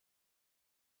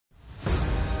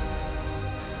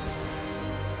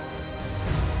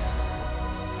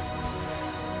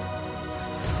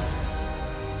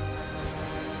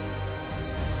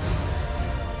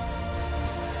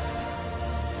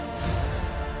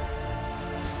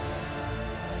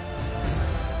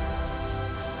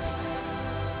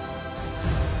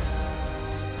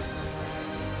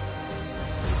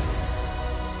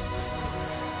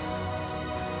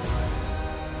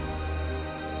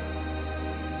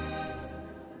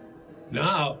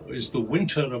Now is the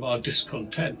winter of our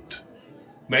discontent,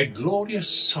 made glorious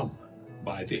summer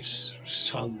by this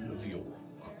sun of York.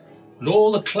 And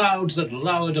all the clouds that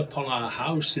lowered upon our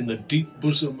house in the deep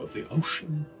bosom of the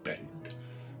ocean bed.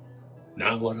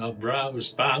 Now are our brows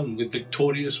bound with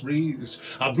victorious wreaths,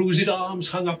 our bruised arms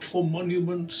hung up for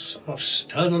monuments, our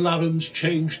stern alarums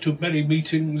changed to merry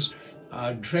meetings,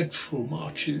 our dreadful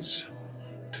marches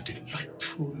to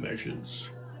delightful measures.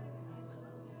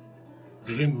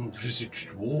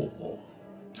 Grim-visaged war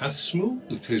hath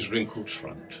smoothed his wrinkled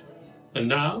front, and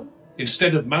now,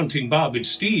 instead of mounting barbed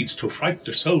steeds to fright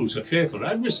the souls of fearful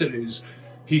adversaries,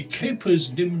 he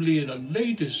capers nimbly in a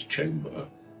lady's chamber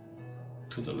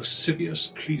to the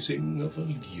lascivious pleasing of a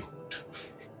lute.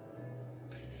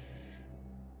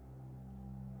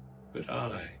 But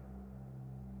I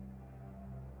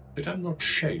am not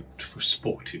shaped for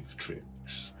sportive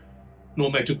tricks,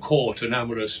 nor made to court an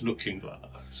amorous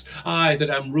looking-glass. I that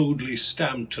am rudely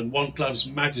stamped and want love's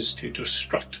majesty to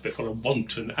strut before a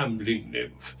wanton ambling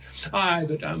nymph. I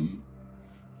that am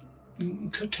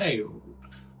curtailed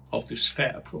of this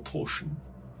fair proportion,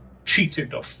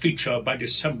 cheated of feature by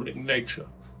dissembling nature,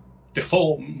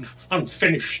 deformed,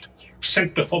 unfinished,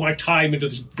 sent before my time into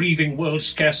this breathing world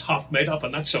scarce half made up,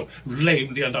 and that so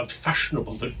lamely and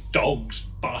unfashionable that dogs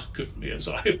bark at me as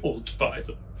I halt by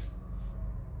them.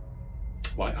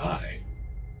 Why, I,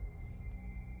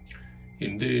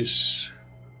 in this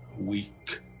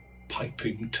weak,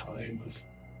 piping time of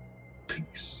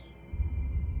peace,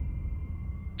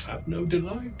 have no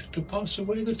delight to pass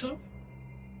away the time.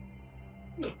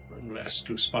 No, unless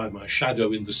to spy my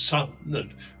shadow in the sun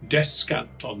and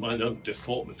descant on mine own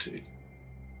deformity.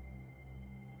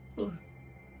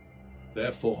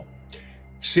 Therefore,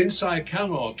 since I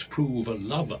cannot prove a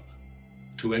lover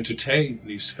to entertain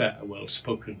these fair,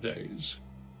 well-spoken days,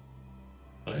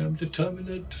 I am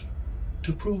determined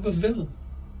to prove a villain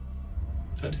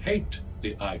and hate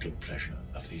the idle pleasure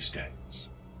of these days.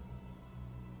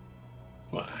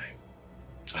 Why,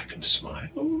 I can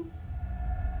smile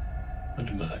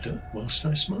and murder whilst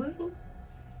I smile,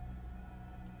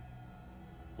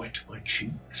 wet my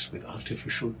cheeks with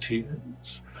artificial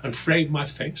tears, and frame my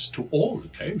face to all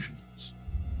occasions.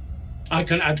 I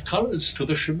can add colours to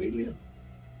the chameleon,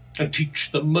 and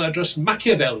teach the murderous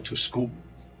Machiavel to school.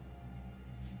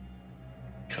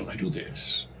 Can I do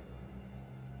this,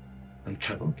 and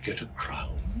cannot get a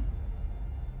crown?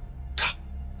 Ta!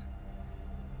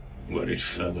 Were it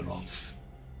further off,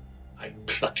 I'd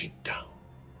pluck it down.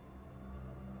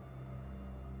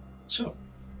 So,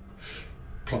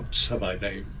 plots have I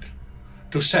named,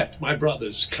 to set my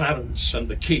brothers Clarence and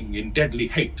the King in deadly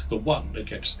hate the one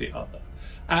against the other,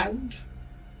 and,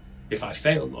 if I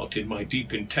fail not in my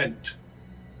deep intent,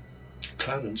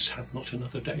 Clarence hath not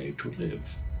another day to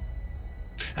live.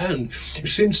 And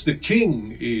since the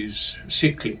King is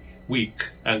sickly, weak,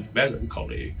 and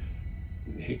melancholy,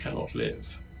 he cannot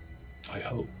live, I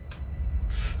hope,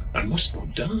 and must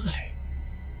not die,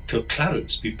 till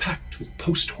Clarence be packed with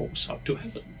post-horse up to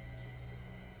heaven.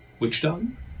 Which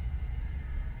done,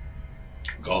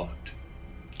 God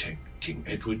take King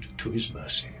Edward to his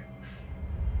mercy,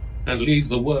 and leave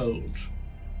the world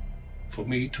for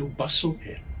me to bustle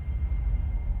in.